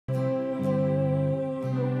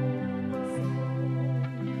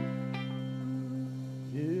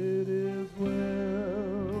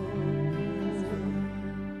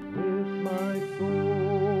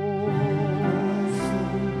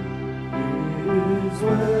is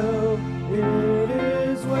well, it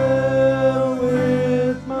is well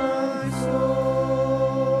with my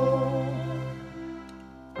soul.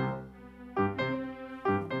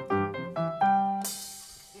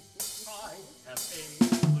 I have a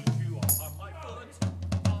blue chew on my foot.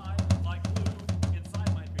 I like blue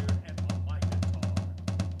inside my beard and on my guitar.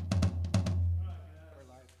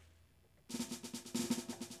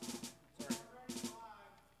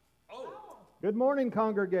 Good morning,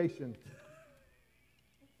 congregation.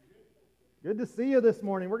 Good to see you this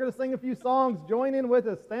morning. We're going to sing a few songs. Join in with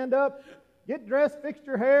us. Stand up, get dressed, fix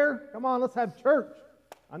your hair. Come on, let's have church.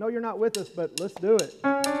 I know you're not with us, but let's do it.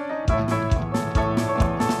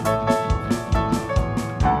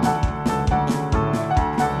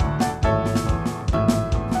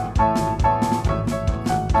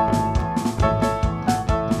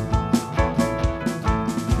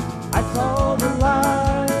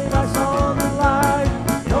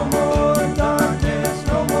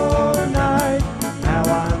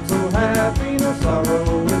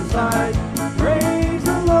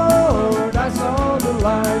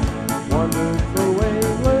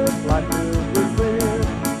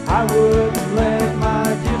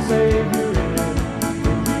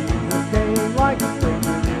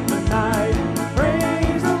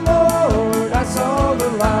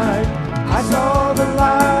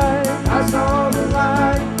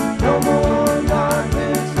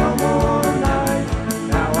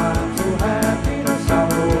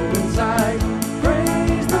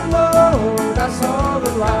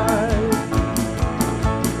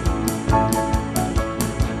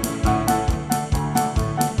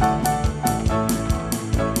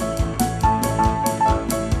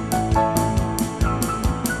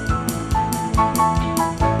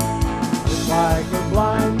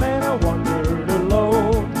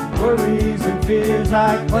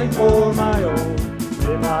 I claim for my own.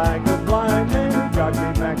 Live like a blind man who God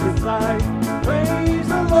gave back his sight. Praise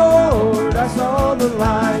the Lord, I saw the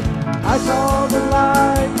light. I saw the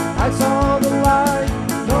light, I saw the light.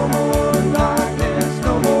 No more darkness,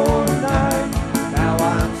 no more night. Now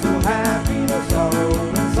I'm so happy, no sorrow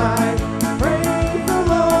inside. Praise the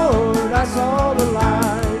Lord, I saw the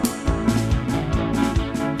light.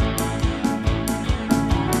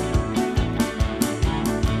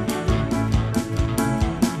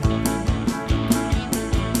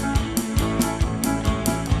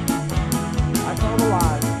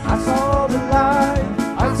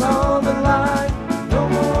 I saw the light, no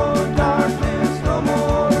more darkness, no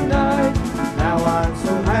more night. Now I'm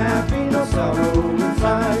so happy, no sorrow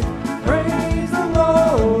inside. Praise the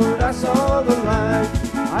Lord, I saw the light.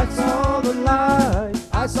 I saw the light,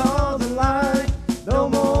 I saw the light. No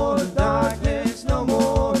more darkness, no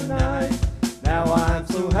more night. Now I'm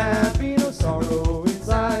so happy, no sorrow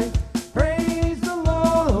inside. Praise the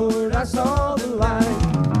Lord, I saw the light.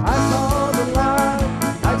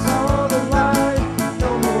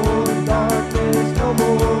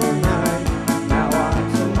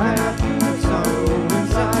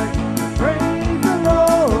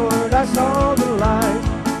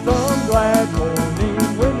 Some glad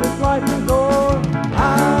morning when the light is on.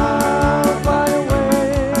 I'll fly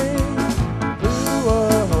away to a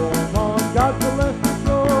home on God's celestial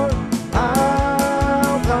shore.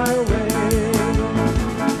 I'll fly away.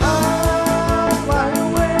 I'll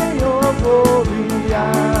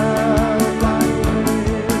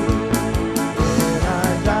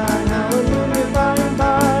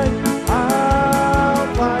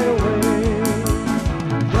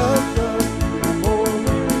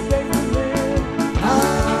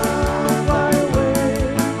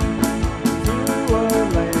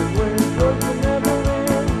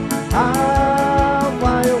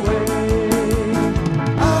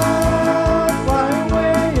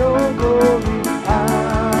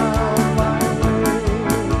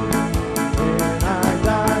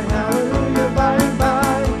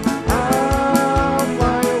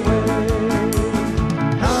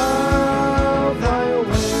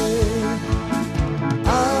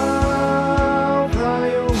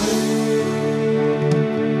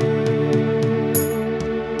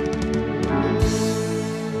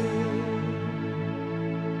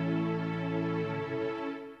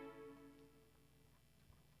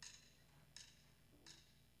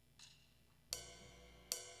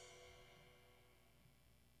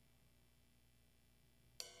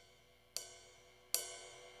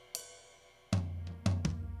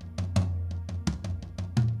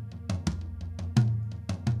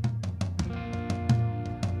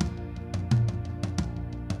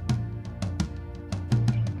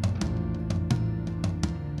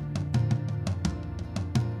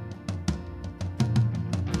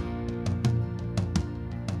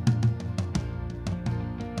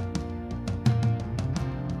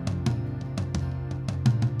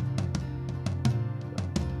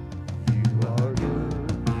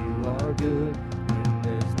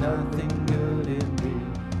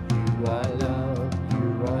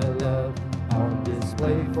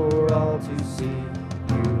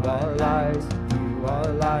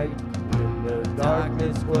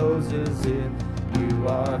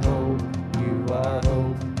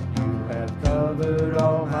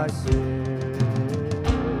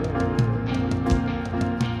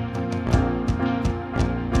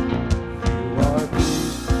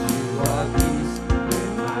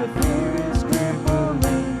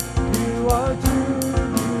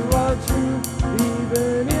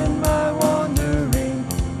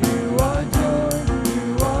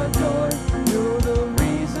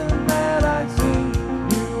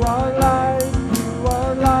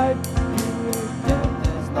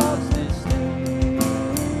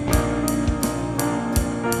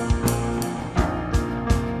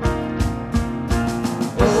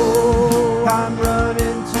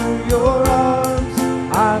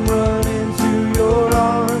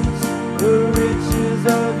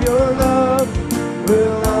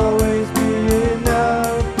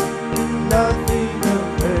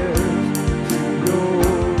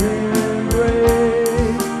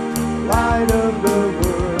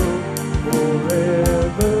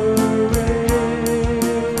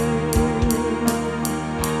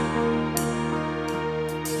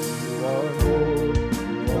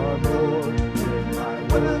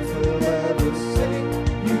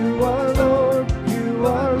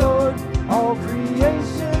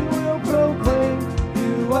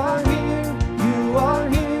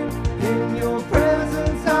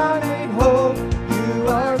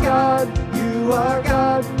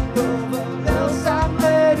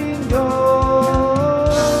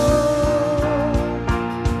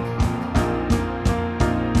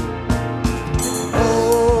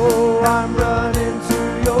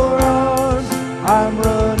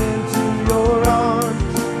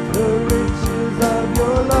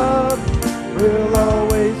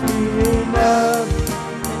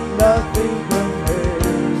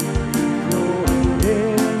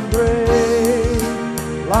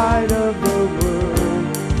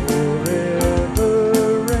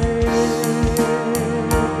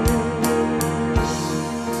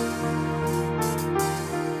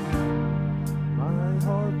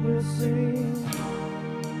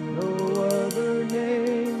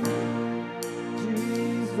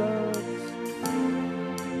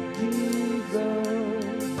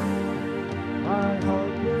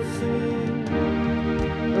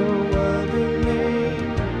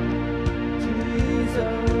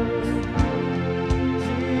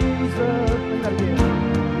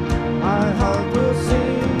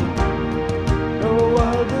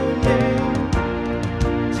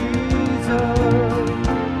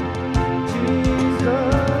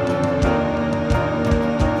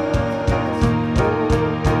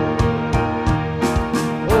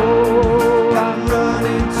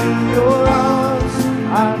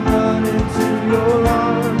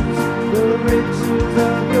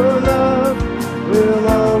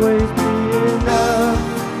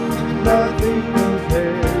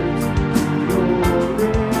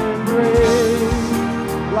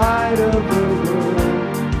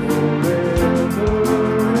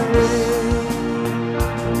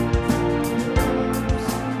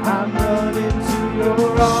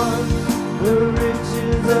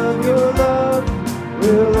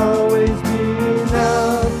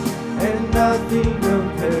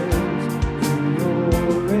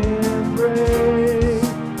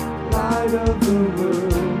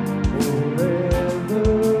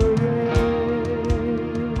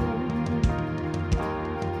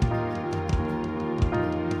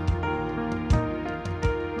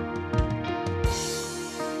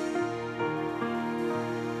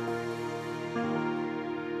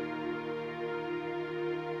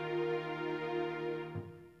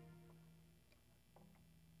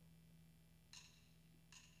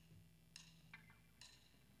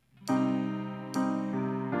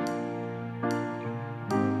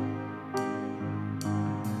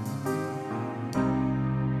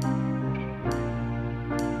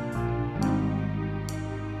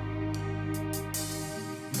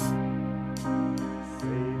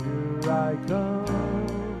I come,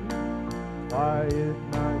 quiet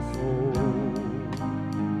my soul.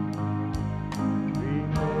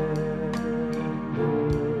 Remember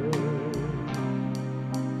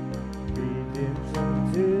redemption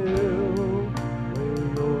till where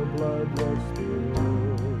your blood was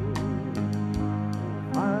spilled.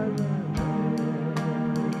 I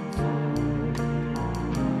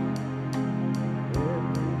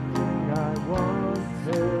everything I once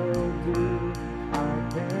held dear, I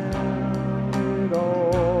count it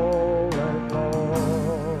all as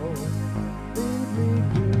lost. Lead me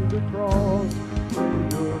to the cross where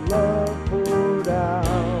your love poured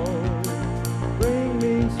out. Bring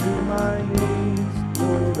me to my knees,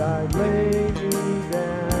 Lord, I lay me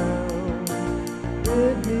down.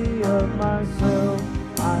 Rid me of myself,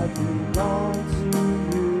 I belong to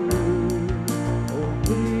you. Oh,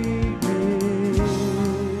 lead me to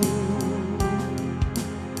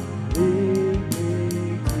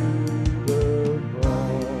the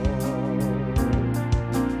cross.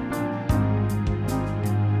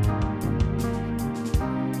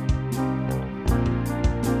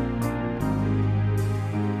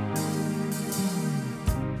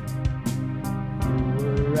 You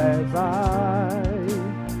were as I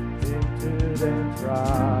tempted and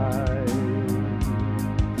tried.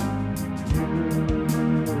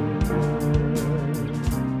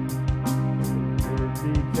 It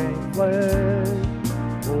became flesh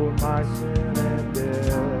for my sin and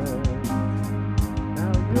death.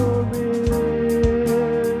 Now you're risen.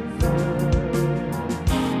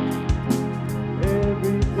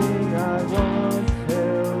 Everything I once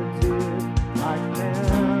held dear, I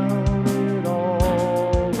count it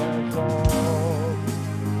all as lost.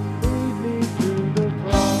 Lead me to the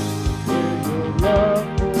cross where your love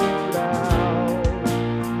poured out.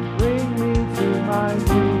 Bring me to my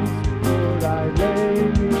knees, Lord, I lay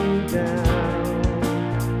me down.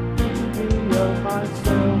 Rid me of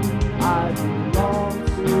myself, I belong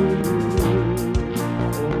to you.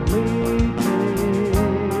 Oh, lead me to the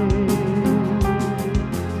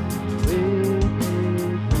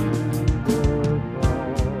cross.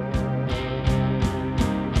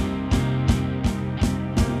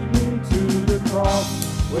 Lead me to the cross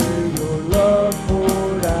where your love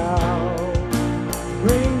poured out.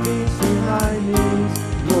 Bring me to my knees,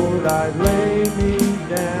 Lord, I lay me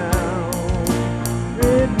down.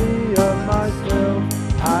 Rid me of myself,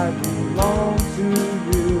 I belong to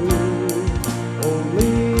you. Oh,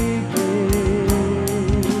 lead me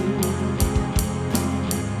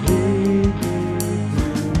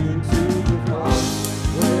to the cross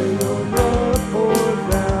where your love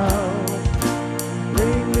poured out.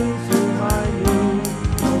 Bring me to my knees,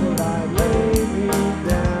 Lord, I lay me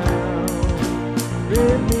down.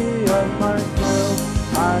 Rid me of myself,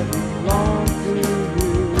 I belong to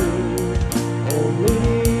you. Oh,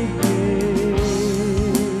 lead me to the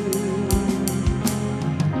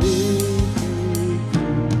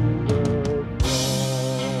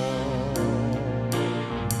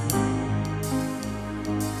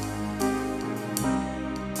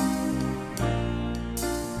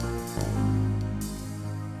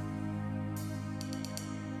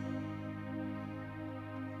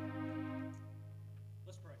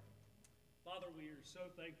Let's pray. Father, we are so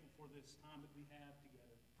thankful for this time that we have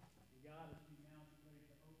together. And God, as we now get ready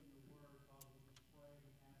to open your word, Father, we just pray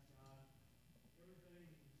and ask God, everything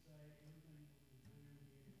that we say, everything that we do, be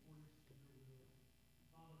in accordance to your will.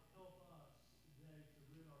 Father, help us today to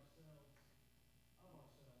rid ourselves of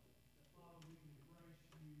ourselves. That, Father, we can embrace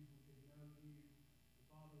you, we can know you, and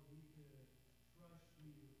Father, we could trust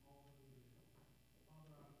you with all that we do.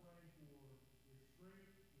 Father, I pray for your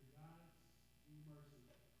strength, your guidance, and your mercy.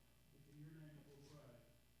 It's in your name that we pray.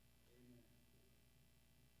 Amen.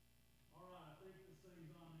 All right, I think this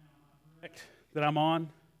thing's on now. Am I correct that I'm on?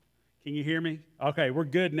 Can you hear me? Okay, we're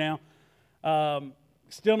good now.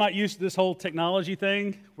 Still not used to this whole technology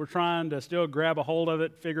thing. We're trying to still grab a hold of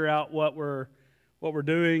it, figure out what we're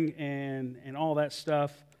doing, and all that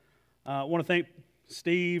stuff. I want to thank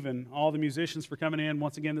Steve and all the musicians for coming in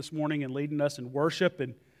once again this morning and leading us in worship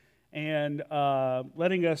and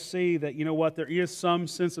letting us see that, you know what, there is some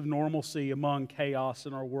sense of normalcy among chaos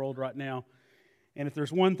in our world right now. And if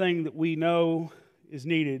there's one thing that we know is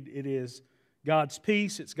needed, it is God's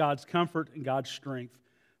peace, it's God's comfort, and God's strength.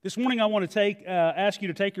 This morning I want to ask you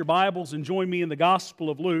to take your Bibles and join me in the Gospel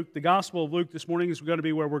of Luke. The Gospel of Luke this morning is going to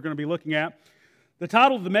be where we're going to be looking at. The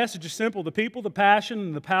title of the message is simple: The People, the Passion,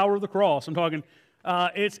 and the Power of the Cross. I'm talking,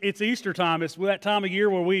 it's Easter time. It's that time of year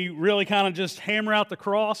where we really kind of just hammer out the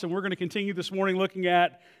cross, and we're going to continue this morning looking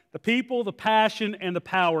at the people, the passion, and the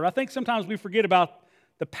power. I think sometimes we forget about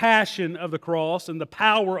the passion of the cross and the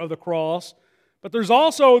power of the cross, But there's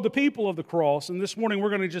also the people of the cross. And this morning we're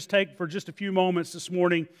going to just take for just a few moments this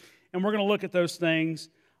morning, and we're going to look at those things.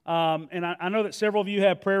 And I know that several of you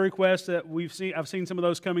have prayer requests that I've seen some of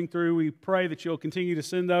those coming through. We pray that you'll continue to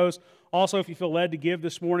send those. Also, if you feel led to give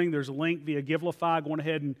this morning, there's a link via Givelify. Go on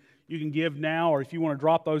ahead and you can give now, or if you want to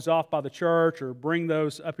drop those off by the church or bring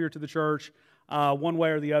those up here to the church, one way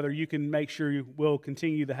or the other, you can make sure you will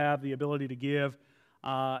continue to have the ability to give.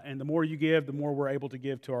 And the more you give, the more we're able to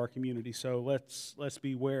give to our community. So let's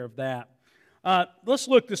be aware of that. Let's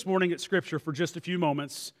look this morning at Scripture for just a few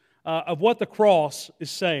moments of what the cross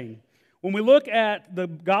is saying. When we look at the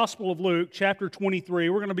Gospel of Luke, chapter 23,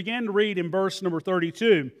 we're going to begin to read in verse number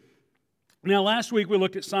 32. Now, last week we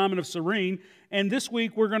looked at Simon of Cyrene, and this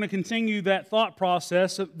week we're going to continue that thought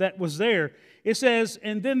process that was there. It says,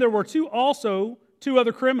 "And then there were two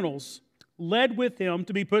other criminals led with him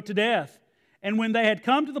to be put to death. And when they had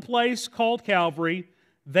come to the place called Calvary,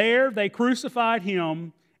 there they crucified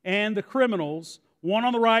him and the criminals, one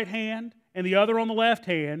on the right hand and the other on the left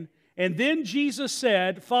hand. And then Jesus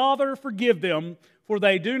said, 'Father, forgive them, for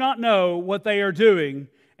they do not know what they are doing.'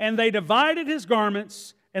 And they divided his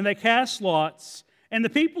garments, and they cast lots. And the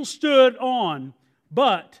people stood on,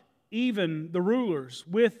 but even the rulers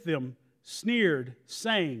with them sneered,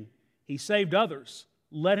 saying, 'He saved others.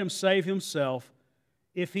 Let him save himself,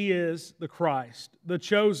 if he is the Christ, the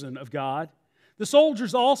chosen of God.' The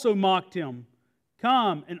soldiers also mocked him,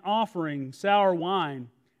 come and offering sour wine,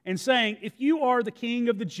 and saying, 'If you are the King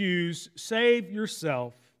of the Jews, save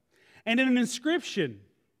yourself.' And an inscription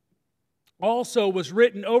also was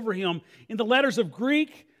written over him in the letters of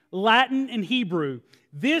Greek, Latin, and Hebrew,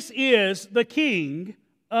 'This is the King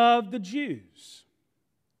of the Jews.'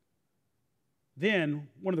 Then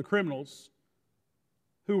one of the criminals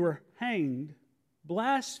who were hanged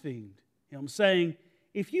blasphemed him, saying,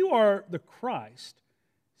 'If you are the Christ,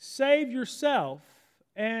 save yourself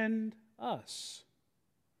and us.'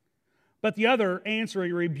 But the other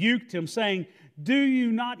answering rebuked him, saying, 'Do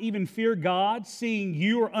you not even fear God, seeing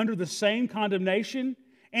you are under the same condemnation?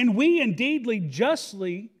 And we indeedly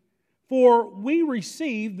justly, for we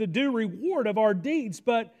receive the due reward of our deeds,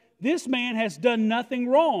 but this man has done nothing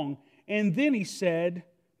wrong.' And then he said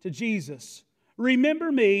to Jesus,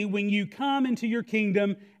 'Remember me when you come into your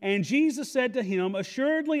kingdom.' And Jesus said to him,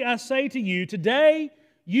 'Assuredly I say to you, today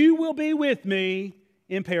you will be with me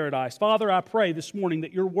in paradise.'" Father, I pray this morning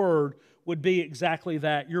that your word would be exactly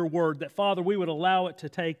that, your word, that, Father, we would allow it to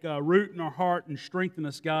take root in our heart and strengthen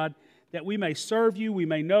us, God, that we may serve you, we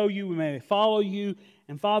may know you, we may follow you,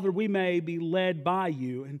 and, Father, we may be led by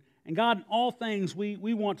you. And God, in all things,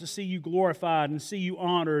 we want to see you glorified and see you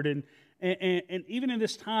honored. And even in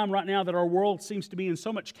this time right now that our world seems to be in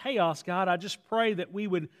so much chaos, God, I just pray that we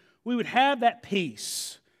would have that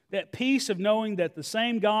peace of knowing that the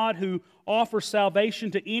same God who offers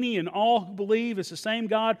salvation to any and all who believe is the same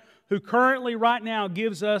God who currently right now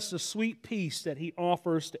gives us the sweet peace that He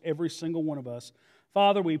offers to every single one of us.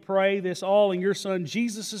 Father, we pray this all in your Son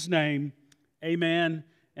Jesus' name. Amen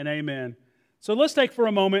and amen. So let's take for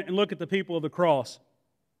a moment and look at the people of the cross.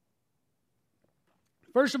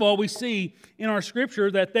 First of all, we see in our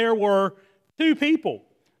Scripture that there were two people.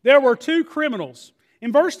 There were two criminals.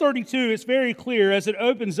 In verse 32, it's very clear as it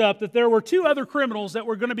opens up that there were two other criminals that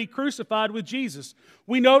were going to be crucified with Jesus.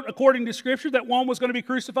 We note, according to Scripture, that one was going to be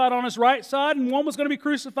crucified on his right side and one was going to be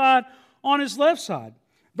crucified on his left side.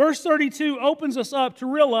 Verse 32 opens us up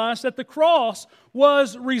to realize that the cross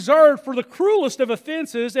was reserved for the cruelest of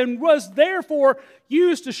offenses and was therefore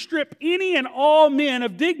used to strip any and all men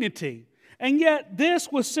of dignity. And yet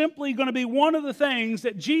this was simply going to be one of the things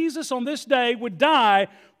that Jesus on this day would die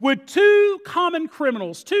with two common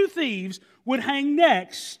criminals, two thieves, would hang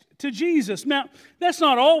next to Jesus. Now, that's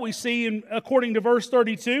not all we see according to verse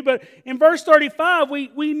 32, but in verse 35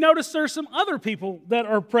 we notice there's some other people that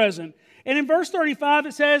are present. And in verse 35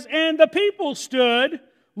 it says, "And the people stood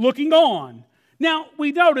looking on." Now,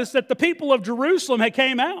 we notice that the people of Jerusalem had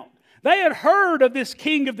came out. They had heard of this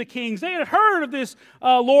King of the Kings. They had heard of this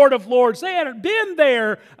Lord of Lords. They had been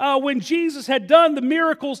there when Jesus had done the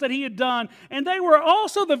miracles that He had done. And they were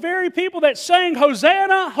also the very people that sang,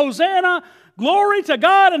 "Hosanna, Hosanna, glory to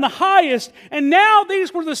God in the highest." And now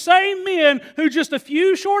these were the same men who just a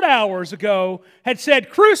few short hours ago had said,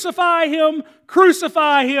 "Crucify Him,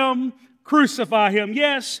 crucify Him, crucify Him."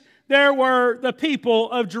 Yes, there were the people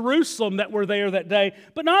of Jerusalem that were there that day.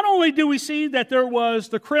 But not only do we see that there was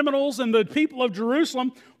the criminals and the people of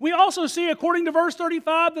Jerusalem, we also see, according to verse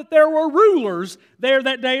 35, that there were rulers there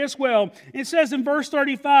that day as well. It says in verse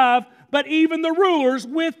 35, "But even the rulers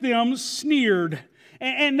with them sneered."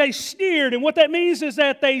 and they sneered. And what that means is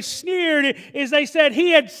that they sneered is they said,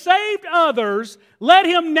 He had saved others, let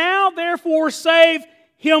Him now therefore save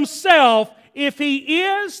Himself if He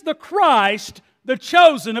is the Christ, the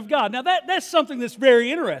chosen of God. Now that's something that's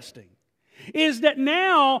very interesting. Is that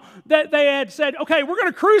now that they had said, okay, we're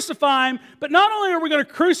going to crucify Him, but not only are we going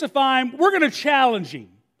to crucify Him, we're going to challenge Him.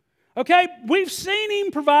 Okay, we've seen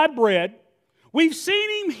Him provide bread. We've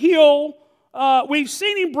seen Him heal. We've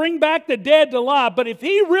seen Him bring back the dead to life. But if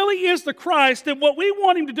He really is the Christ, then what we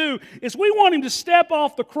want Him to do is we want Him to step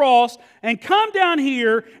off the cross and come down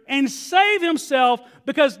here and save Himself,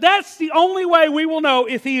 because that's the only way we will know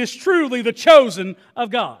if He is truly the chosen of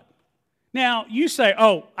God. Now, you say,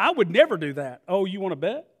 oh, I would never do that. Oh, you want to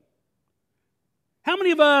bet? How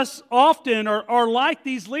many of us often are like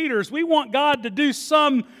these leaders? We want God to do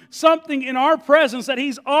something in our presence that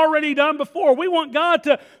He's already done before. We want God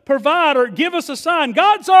to provide or give us a sign.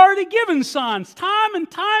 God's already given signs. Time and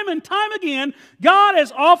time again, God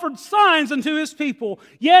has offered signs unto His people.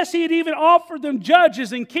 Yes, He had even offered them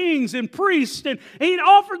judges and kings and priests, and He had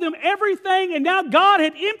offered them everything, and now God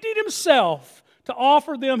had emptied Himself to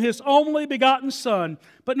offer them His only begotten Son.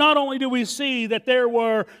 But not only do we see that there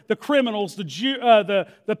were the criminals,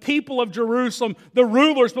 the people of Jerusalem, the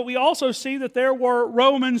rulers, but we also see that there were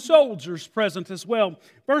Roman soldiers present as well.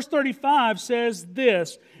 Verse 35 says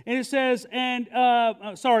this, and it says,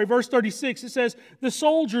 verse 36, it says, the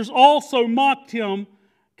soldiers also mocked Him,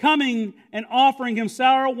 coming and offering Him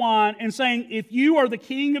sour wine, and saying, if you are the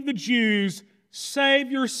King of the Jews,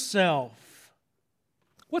 save yourself.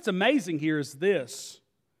 What's amazing here is this,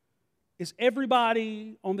 is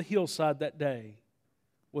everybody on the hillside that day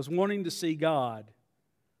was wanting to see God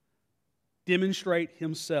demonstrate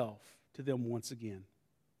Himself to them once again.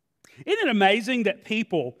 Isn't it amazing that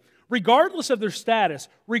people, regardless of their status,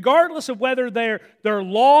 regardless of whether they're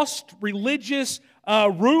lost religious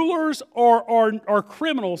rulers or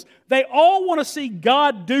criminals, they all want to see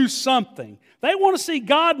God do something. They want to see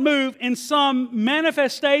God move in some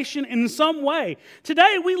manifestation in some way.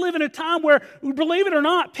 Today we live in a time where, believe it or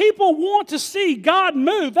not, people want to see God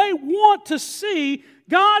move. They want to see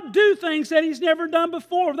God do things that He's never done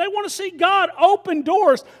before. They want to see God open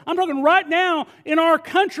doors. I'm talking right now in our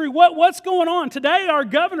country, what's going on. Today our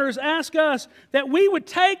governors ask us that we would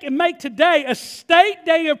take and make today a state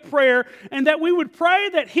day of prayer, and that we would pray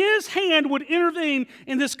that His hand would intervene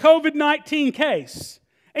in this COVID-19 case.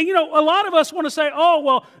 And you know, a lot of us want to say, oh,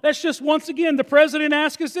 well, that's just once again, the president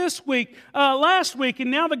asked us this week, last week, and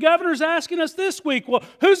now the governor's asking us this week. Well,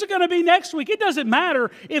 who's it going to be next week? It doesn't matter.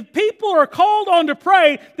 If people are called on to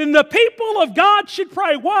pray, then the people of God should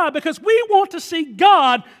pray. Why? Because we want to see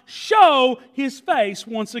God show His face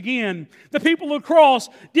once again. The people of the cross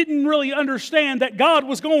didn't really understand that God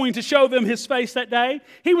was going to show them His face that day.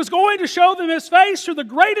 He was going to show them His face through the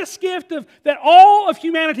greatest gift that all of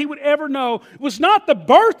humanity would ever know. It was not the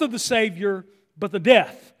birth of the Savior, but the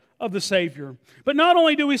death of the Savior. But not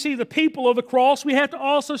only do we see the people of the cross, we have to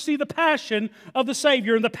also see the passion of the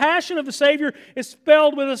Savior. And the passion of the Savior is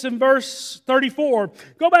spelled with us in verse 34.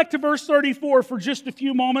 Go back to verse 34 for just a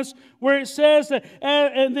few moments, where it says that,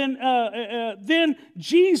 then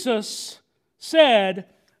Jesus said,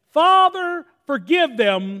 Father, forgive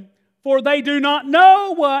them, for they do not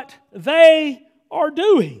know what they are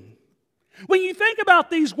doing. When you think about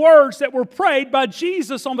these words that were prayed by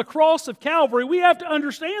Jesus on the cross of Calvary, we have to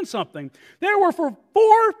understand something. There were for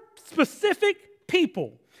four specific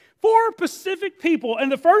people.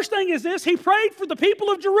 And the first thing is this: He prayed for the people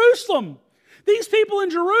of Jerusalem. These people in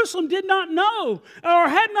Jerusalem did not know or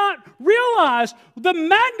had not realized the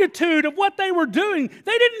magnitude of what they were doing.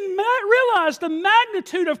 They didn't realize the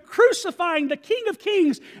magnitude of crucifying the King of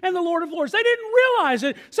Kings and the Lord of Lords. They didn't realize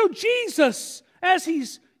it. So Jesus, as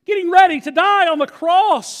He's getting ready to die on the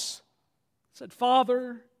cross, said,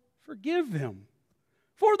 Father, forgive them,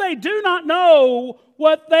 for they do not know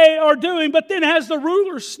what they are doing. But then as the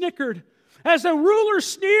rulers snickered, as the rulers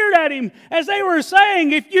sneered at Him, as they were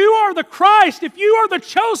saying, if you are the Christ, if you are the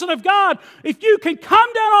chosen of God, if you can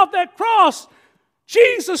come down off that cross,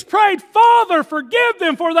 Jesus prayed, Father, forgive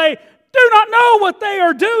them, for they do not know what they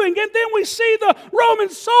are doing. And then we see the Roman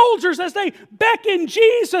soldiers as they beckoned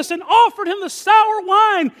Jesus and offered Him the sour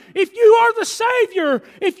wine. If you are the Savior,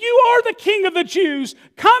 if you are the King of the Jews,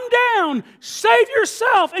 come down, save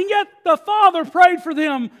yourself. And yet the Father prayed for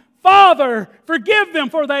them, Father, forgive them,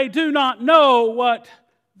 for they do not know what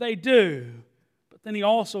they do. But then He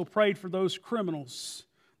also prayed for those criminals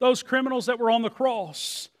that were on the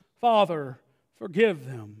cross. Father, forgive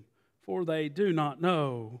them, for they do not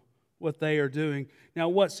know what they are doing. Now,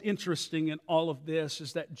 what's interesting in all of this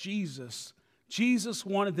is that Jesus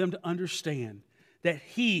wanted them to understand that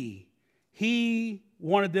He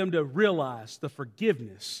wanted them to realize the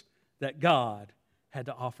forgiveness that God had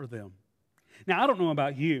to offer them. Now, I don't know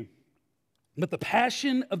about you, but the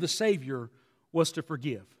passion of the Savior was to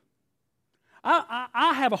forgive.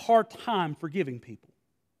 I have a hard time forgiving people.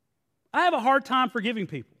 I have a hard time forgiving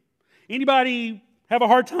people. Anybody have a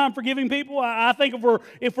hard time forgiving people? I think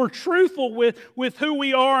if we're truthful with who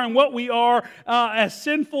we are and what we are as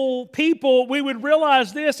sinful people, we would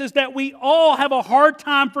realize this, is that we all have a hard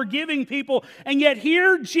time forgiving people. And yet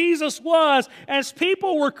here Jesus was, as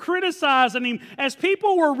people were criticizing Him, as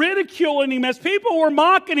people were ridiculing Him, as people were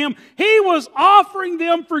mocking Him, He was offering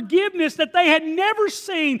them forgiveness that they had never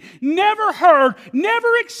seen, never heard, never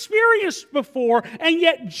experienced before. And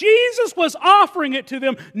yet Jesus was offering it to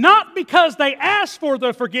them, not because they asked for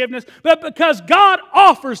the forgiveness, but because God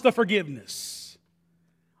offers the forgiveness.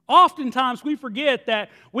 Oftentimes we forget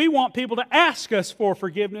that we want people to ask us for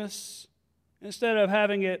forgiveness instead of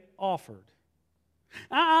having it offered.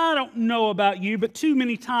 I don't know about you, but too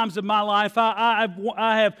many times in my life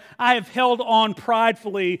I have held on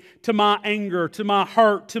pridefully to my anger, to my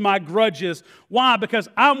hurt, to my grudges. Why? Because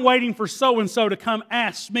I'm waiting for so-and-so to come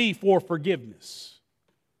ask me for forgiveness.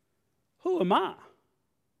 Who am I?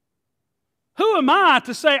 Who am I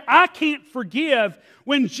to say I can't forgive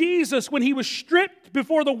when Jesus, when He was stripped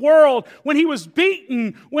before the world, when He was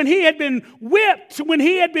beaten, when He had been whipped, when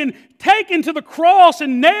He had been taken to the cross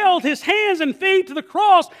and nailed His hands and feet to the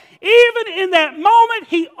cross, even in that moment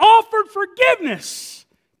He offered forgiveness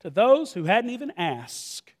to those who hadn't even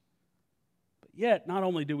asked. But yet, not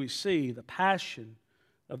only do we see the passion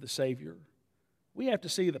of the Savior, we have to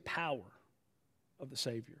see the power of the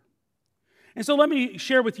Savior. And so let me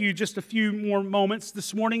share with you just a few more moments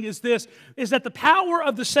this morning is that the power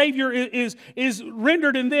of the Savior is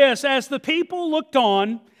rendered in this. As the people looked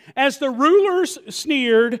on, as the rulers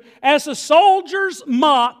sneered, as the soldiers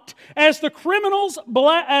mocked, as the criminal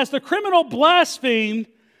blasphemed,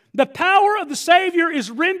 the power of the Savior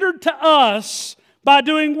is rendered to us by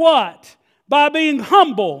doing what? By being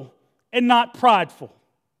humble and not prideful.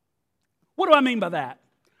 What do I mean by that?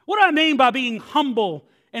 What do I mean by being humble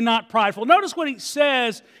and not prideful? Notice what he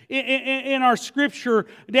says in our scripture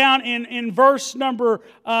down in verse number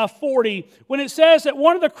 40. When it says that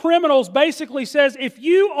one of the criminals basically says, if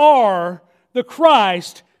you are the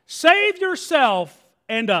Christ, save yourself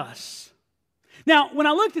and us. Now, when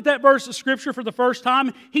I looked at that verse of scripture for the first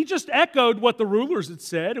time, he just echoed what the rulers had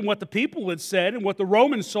said and what the people had said and what the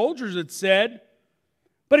Roman soldiers had said.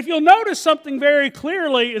 But if you'll notice something very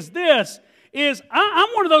clearly is this, is I'm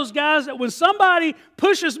one of those guys that when somebody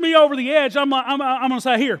pushes me over the edge, I'm going to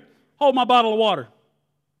say, here, hold my bottle of water.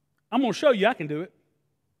 I'm going to show you I can do it.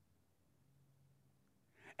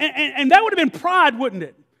 And that would have been pride, wouldn't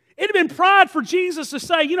it? It would have been pride for Jesus to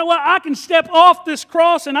say, you know what, I can step off this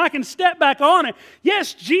cross and I can step back on it.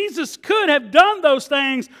 Yes, Jesus could have done those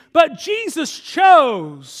things, but Jesus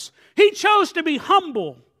chose. He chose to be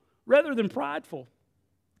humble rather than prideful.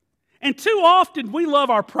 And too often we love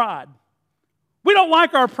our pride. We don't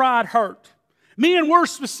like our pride hurt. Me and we're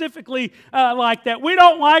specifically like that. We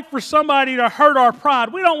don't like for somebody to hurt our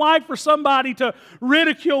pride. We don't like for somebody to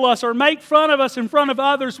ridicule us or make fun of us in front of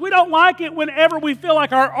others. We don't like it whenever we feel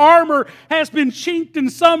like our armor has been chinked in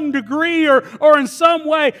some degree or in some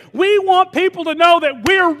way. We want people to know that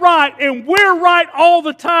we're right, and we're right all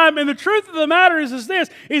the time. And the truth of the matter is this,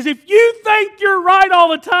 is if you think you're right all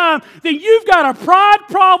the time, then you've got a pride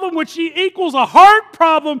problem, which equals a heart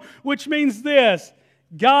problem, which means this: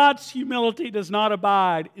 God's humility does not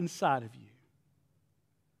abide inside of you.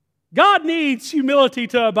 God needs humility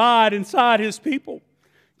to abide inside His people.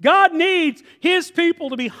 God needs His people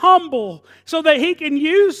to be humble so that He can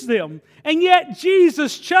use them. And yet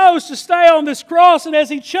Jesus chose to stay on this cross. And as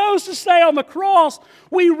He chose to stay on the cross,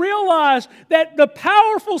 we realize that the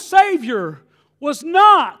powerful Savior was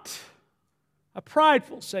not a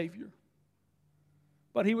prideful Savior,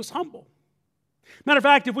 but He was humble. Matter of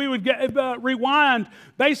fact, if we would rewind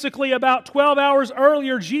basically about 12 hours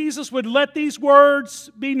earlier, Jesus would let these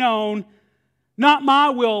words be known: not my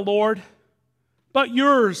will, Lord, but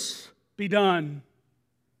yours be done.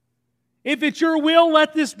 If it's your will,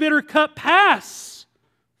 let this bitter cup pass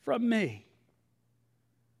from me.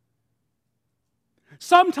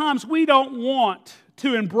 Sometimes we don't want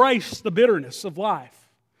to embrace the bitterness of life.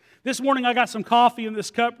 This morning I got some coffee in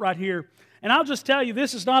this cup right here. And I'll just tell you,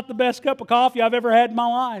 this is not the best cup of coffee I've ever had in my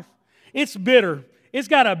life. It's bitter. It's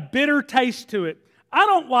got a bitter taste to it. I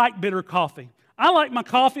don't like bitter coffee. I like my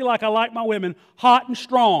coffee like I like my women, hot and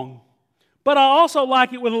strong. But I also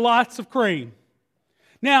like it with lots of cream.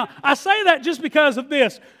 Now, I say that just because of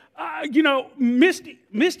this.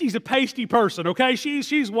 Misty's a pasty person, okay?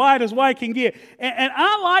 She's white as white can get. And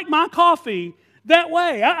I like my coffee that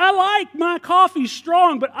way. I like my coffee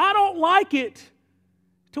strong, but I don't like it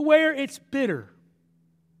to where it's bitter.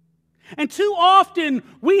 And too often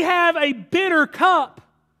we have a bitter cup.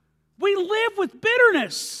 We live with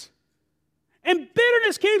bitterness. And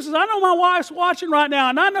bitterness keeps us. I know my wife's watching right now,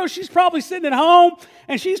 and I know she's probably sitting at home,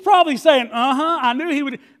 and she's probably saying, I knew he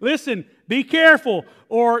would. Listen, be careful,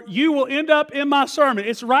 or you will end up in my sermon.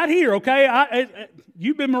 It's right here, okay?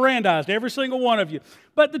 You've been Mirandized, every single one of you.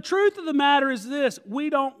 But the truth of the matter is this: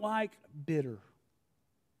 we don't like bitter.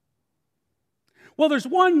 Well, there's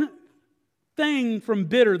one thing from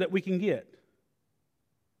bitter that we can get.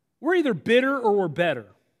 We're either bitter or we're better.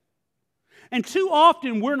 And too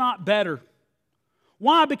often we're not better.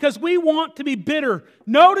 Why? Because we want to be bitter.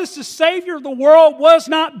 Notice the Savior of the world was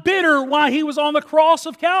not bitter while He was on the cross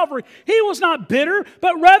of Calvary. He was not bitter,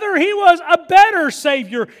 but rather He was a better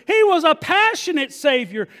Savior. He was a passionate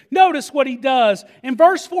Savior. Notice what He does. In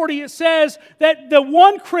verse 40 it says that the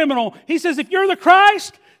one criminal, He says, if you're the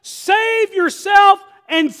Christ, save yourself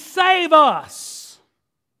and save us.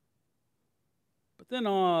 But then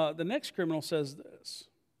the next criminal says this.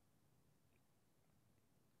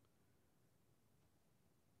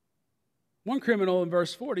 One criminal in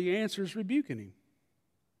verse 40 answers rebuking him,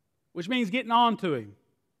 which means getting on to him.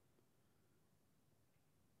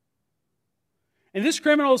 And this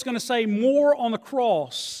criminal is going to say more on the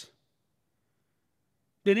cross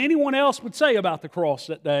than anyone else would say about the cross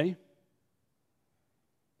that day.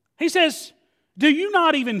 He says, do you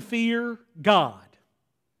not even fear God?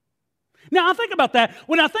 Now, I think about that.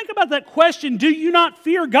 When I think about that question, do you not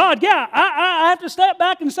fear God? Yeah, I have to step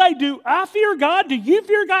back and say, do I fear God? Do you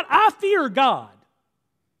fear God? I fear God.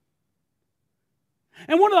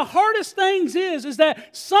 And one of the hardest things is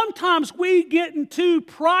that sometimes we get too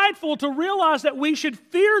prideful to realize that we should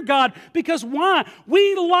fear God. Because why?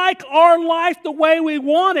 We like our life the way we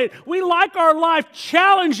want it. We like our life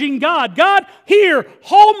challenging God. God, here,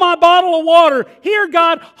 hold my bottle of water. Here,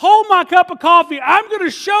 God, hold my cup of coffee. I'm going to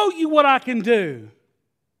show you what I can do.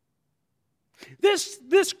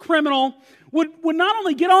 This criminal would not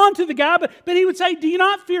only get on to the guy, but he would say, do you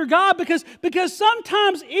not fear God? Because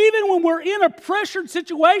sometimes even when we're in a pressured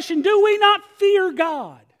situation, do we not fear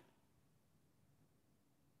God?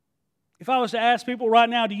 If I was to ask people right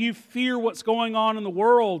now, do you fear what's going on in the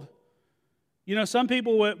world? You know, some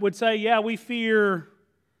people would say, yeah, we fear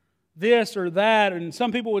this or that. And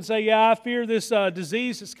some people would say, yeah, I fear this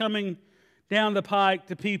disease that's coming down the pike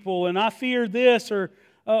to people. And I fear this or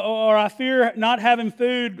I fear not having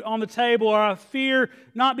food on the table, or I fear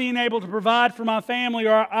not being able to provide for my family,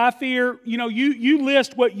 or I fear, you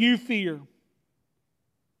list what you fear.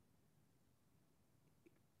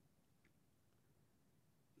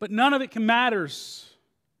 But none of it can matters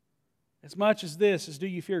as much as this, is do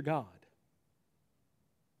you fear God?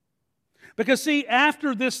 Because see,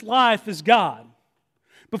 after this life is God.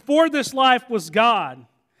 Before this life was God.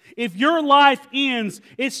 If your life ends,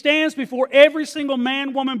 it stands before every single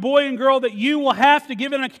man, woman, boy, and girl that you will have to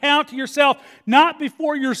give an account to yourself. Not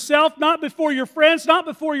before yourself, not before your friends, not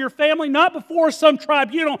before your family, not before some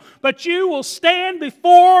tribunal, but you will stand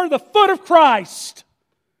before the foot of Christ,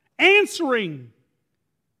 answering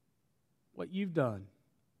what you've done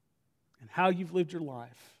and how you've lived your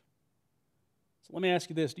life. So let me ask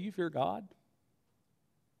you this, do you fear God?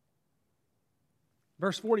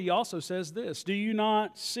 Verse 40 also says this, do you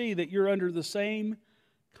not see that you're under the same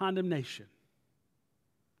condemnation?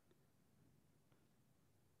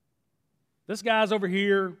 This guy's over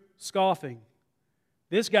here scoffing.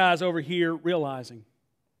 This guy's over here realizing.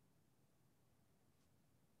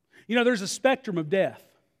 You know, there's a spectrum of death.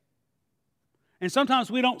 And sometimes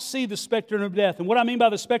we don't see the spectrum of death. And what I mean by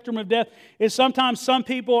the spectrum of death is sometimes some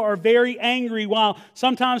people are very angry while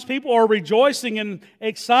sometimes people are rejoicing and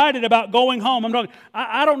excited about going home.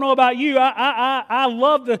 I don't know about you. I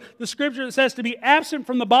love the scripture that says to be absent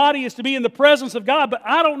from the body is to be in the presence of God. But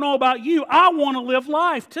I don't know about you. I want to live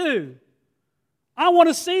life too. I want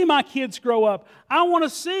to see my kids grow up. I want to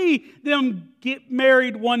see them get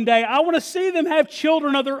married one day. I want to see them have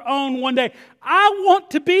children of their own one day. I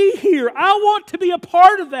want to be here. I want to be a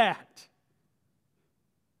part of that.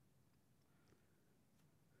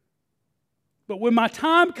 But when my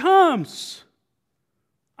time comes,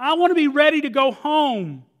 I want to be ready to go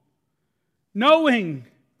home, knowing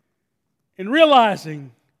and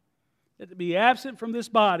realizing that to be absent from this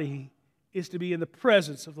body is to be in the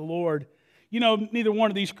presence of the Lord. You know, neither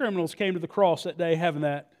one of these criminals came to the cross that day having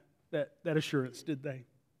that assurance, did they?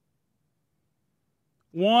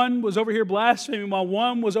 One was over here blaspheming while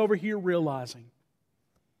one was over here realizing.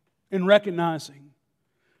 and recognizing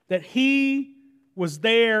that He was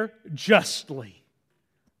there justly.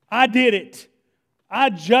 I did it. I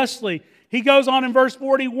justly. He goes on in verse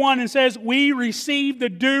 41 and says, we receive the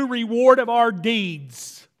due reward of our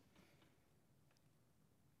deeds.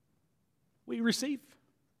 We receive.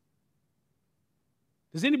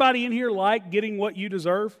 Does anybody in here like getting what you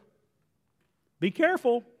deserve? Be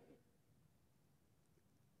careful.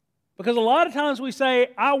 Because a lot of times we say,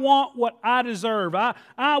 I want what I deserve. I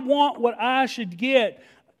want what I should get.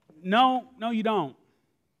 No, you don't.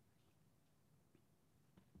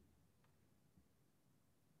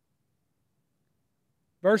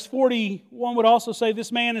 Verse 41 would also say,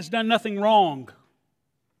 this man has done nothing wrong.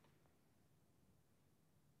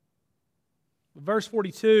 Verse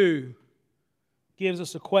 42 gives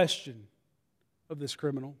us a question of this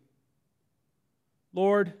criminal.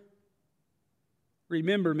 Lord,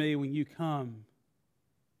 remember me when you come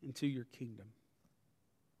into your kingdom.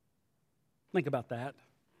 Think about that.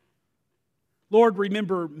 Lord,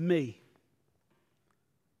 remember me.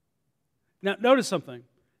 Now, notice something.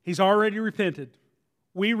 He's already repented.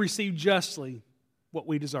 We receive justly what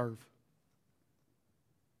we deserve.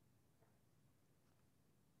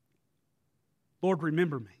 Lord,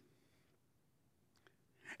 remember me.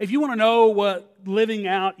 If you want to know what living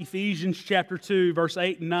out Ephesians chapter 2, verse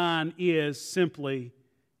 8 and 9 is, simply,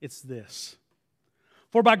 it's this.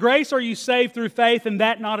 For by grace are you saved through faith, and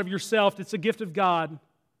that not of yourself. It's a gift of God,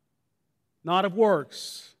 not of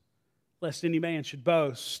works, lest any man should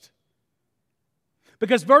boast.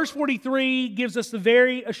 Because verse 43 gives us the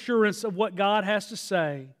very assurance of what God has to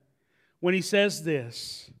say when He says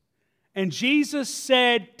this. And Jesus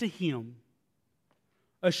said to him,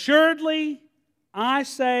 assuredly, I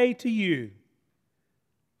say to you,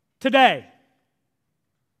 today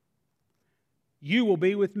you will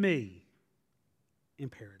be with me in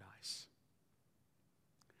paradise.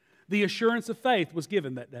 The assurance of faith was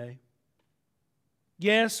given that day.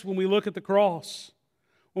 Yes, when we look at the cross,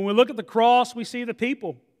 we see the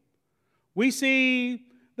people. We see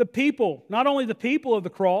the people, not only the people of the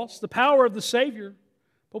cross, the power of the Savior,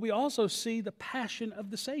 but we also see the passion of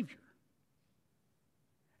the Savior.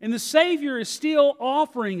 And the Savior is still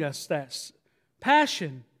offering us that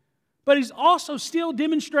passion, but He's also still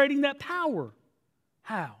demonstrating that power.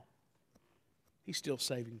 How? He's still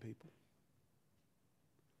saving people.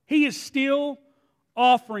 He is still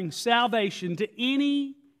offering salvation to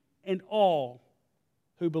any and all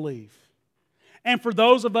who believe. And for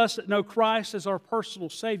those of us that know Christ as our personal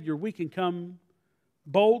Savior, we can come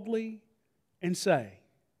boldly and say,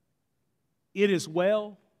 it is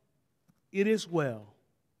well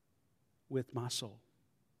with my soul.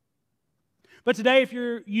 But today, if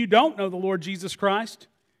you don't know the Lord Jesus Christ,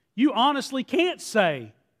 you honestly can't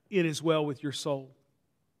say it is well with your soul.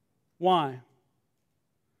 Why?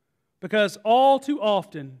 Because all too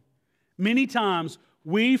often, many times,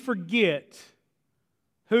 we forget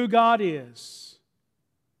who God is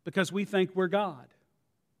because we think we're God.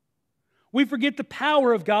 We forget the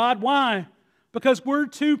power of God. Why? Because we're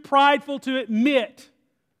too prideful to admit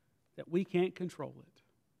that we can't control it.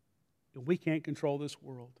 And we can't control this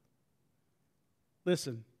world.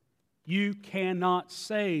 Listen, you cannot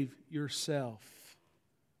save yourself.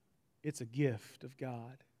 It's a gift of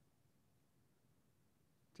God.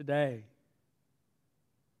 Today,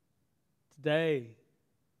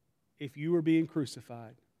 if you were being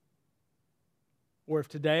crucified, or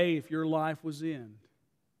if your life was in,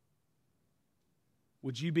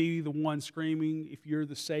 would you be the one screaming, if you're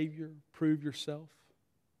the Savior, prove yourself?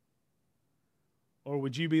 Or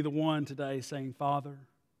would you be the one today saying, Father,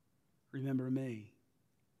 remember me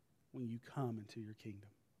when you come into your kingdom?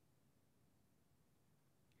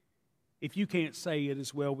 If you can't say it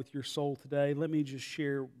as well with your soul today, let me just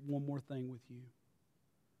share one more thing with you.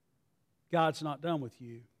 God's not done with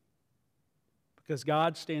you because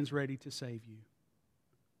God stands ready to save you.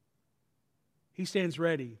 He stands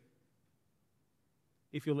ready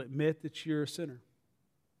if you'll admit that you're a sinner,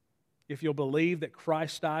 if you'll believe that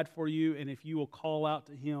Christ died for you, and if you will call out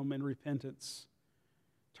to Him in repentance,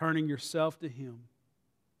 turning yourself to Him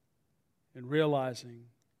and realizing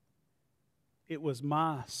it was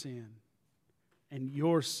my sin and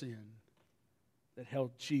your sin that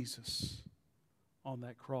held Jesus on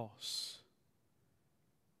that cross.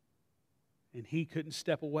 And He couldn't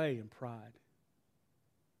step away in pride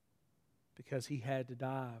because He had to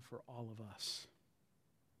die for all of us.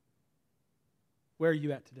 Where are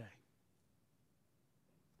you at today?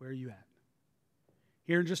 Where are you at?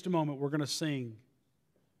 Here in just a moment, we're going to sing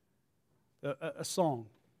a song,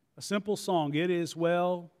 a simple song. It is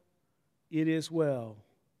well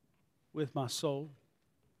with my soul.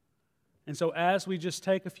 And so as we just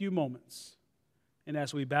take a few moments, and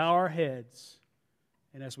as we bow our heads,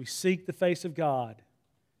 and as we seek the face of God,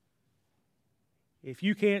 if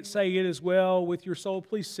you can't say it as well with your soul,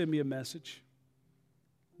 please send me a message.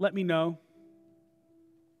 Let me know.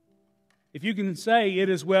 If you can say it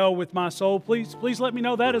as well with my soul, please let me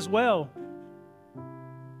know that as well.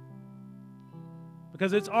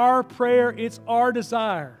 Because it's our prayer, it's our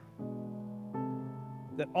desire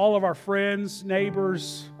that all of our friends,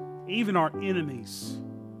 neighbors, even our enemies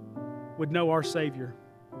would know our Savior.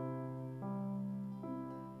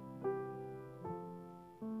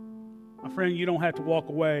 My friend, you don't have to walk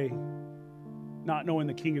away not knowing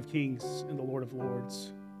the King of Kings and the Lord of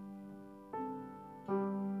Lords.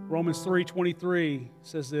 Romans 3:23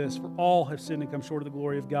 says this, "For all have sinned and come short of the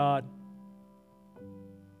glory of God."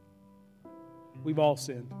 We've all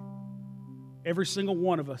sinned. Every single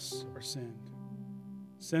one of us are sinned.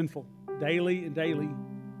 Sinful. Daily and daily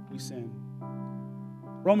we sin.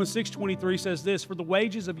 Romans 6:23 says this, "For the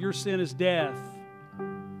wages of your sin is death,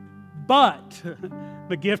 but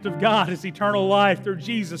the gift of God is eternal life through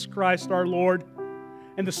Jesus Christ our Lord."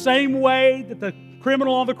 And the same way that the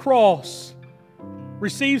criminal on the cross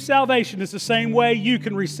received salvation is the same way you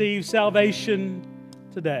can receive salvation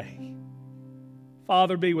today.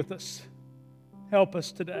 Father, be with us. Help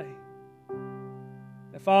us today.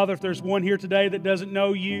 And Father, if there's one here today that doesn't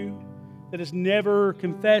know you, that has never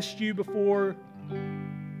confessed you before,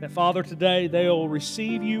 that Father, today they'll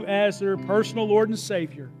receive you as their personal Lord and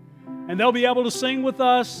Savior. And they'll be able to sing with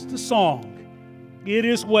us the song, "It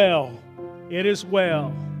is well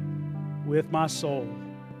with my soul."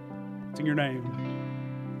 It's in your name.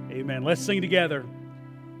 Amen. Let's sing together.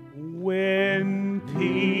 When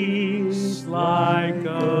peace like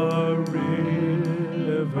a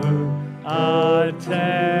river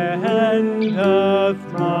attendeth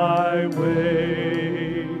my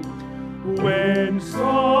way, when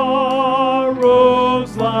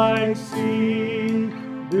sorrows like sea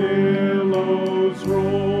billows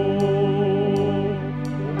roll,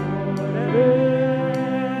 whatever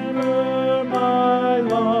my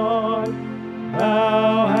lot,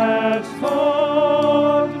 Thou hast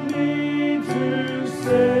taught me to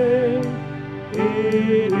say,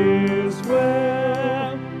 it is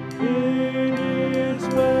well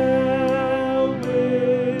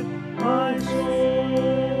with my soul.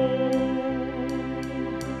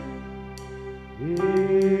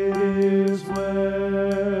 It is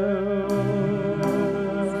well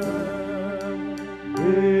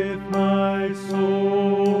with my soul.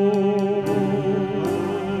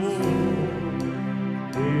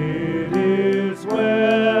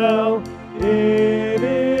 It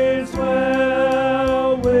is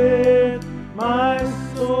well with my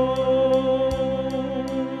soul.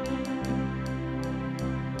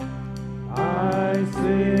 I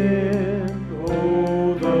sing,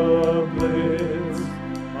 oh, the bliss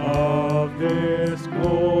of this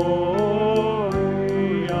glorious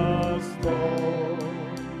thought.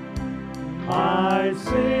 I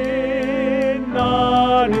sing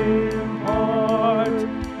not in part,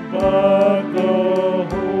 but the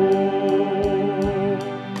whole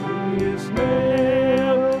is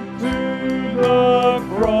nailed to the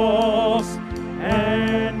cross,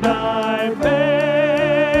 and I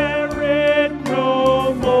bear it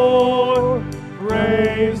no more.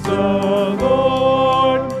 Praise the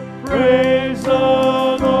Lord,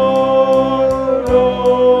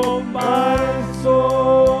 oh my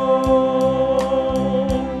soul.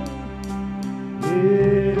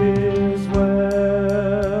 It is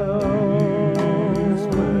well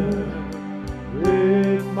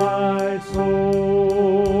with my soul.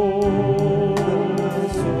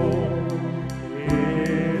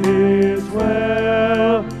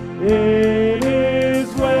 It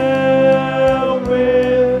is well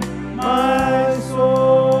with my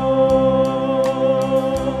soul.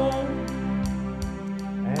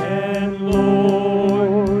 And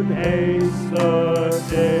Lord, haste the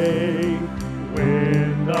day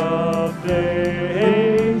when the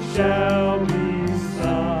day shall be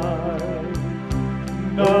sight.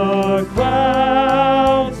 The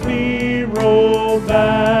clouds be rolled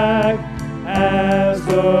back as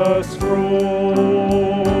the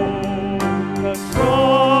scroll. The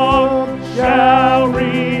trump shall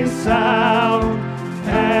resound,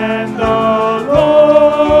 and the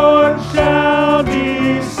Lord shall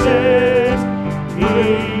descend.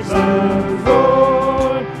 He's the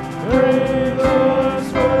Lord, praise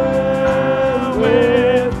us well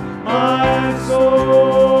with my soul.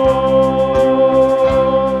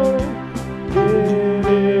 It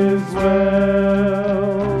is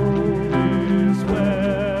well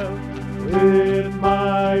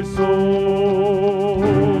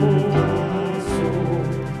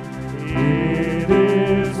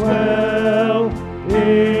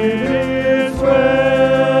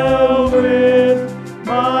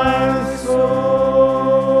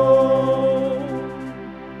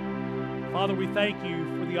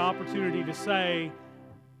say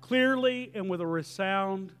clearly and with a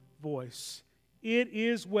resound voice, "It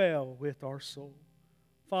is well with our soul."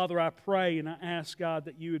 Father, I pray and I ask, God,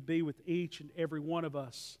 that you would be with each and every one of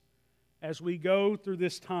us as we go through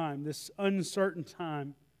this time, this uncertain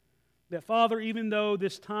time. That, Father, even though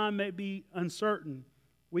this time may be uncertain,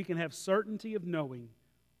 we can have certainty of knowing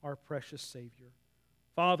our precious Savior.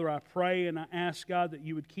 Father, I pray and I ask, God, that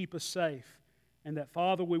you would keep us safe and that,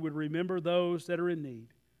 Father, we would remember those that are in need.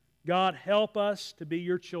 God, help us to be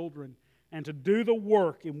your children and to do the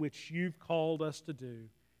work in which you've called us to do.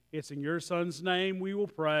 It's in your Son's name we will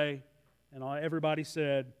pray. And everybody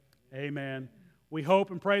said, amen. We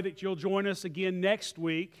hope and pray that you'll join us again next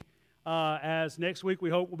week, as next week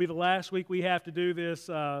we hope will be the last week we have to do this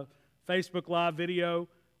Facebook Live video.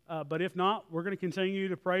 But if not, we're going to continue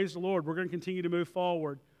to praise the Lord. We're going to continue to move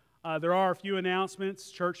forward. There are a few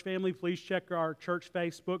announcements. Church family, please check our church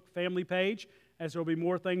Facebook family page, as there will be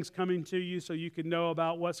more things coming to you so you can know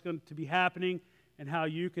about what's going to be happening and how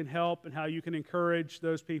you can help and how you can encourage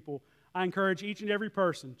those people. I encourage each and every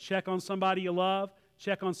person, check on somebody you love,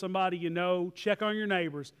 check on somebody you know, check on your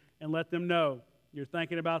neighbors, and let them know you're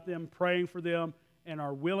thinking about them, praying for them, and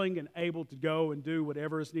are willing and able to go and do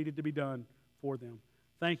whatever is needed to be done for them.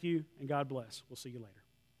 Thank you, and God bless. We'll see you later.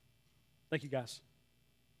 Thank you, guys.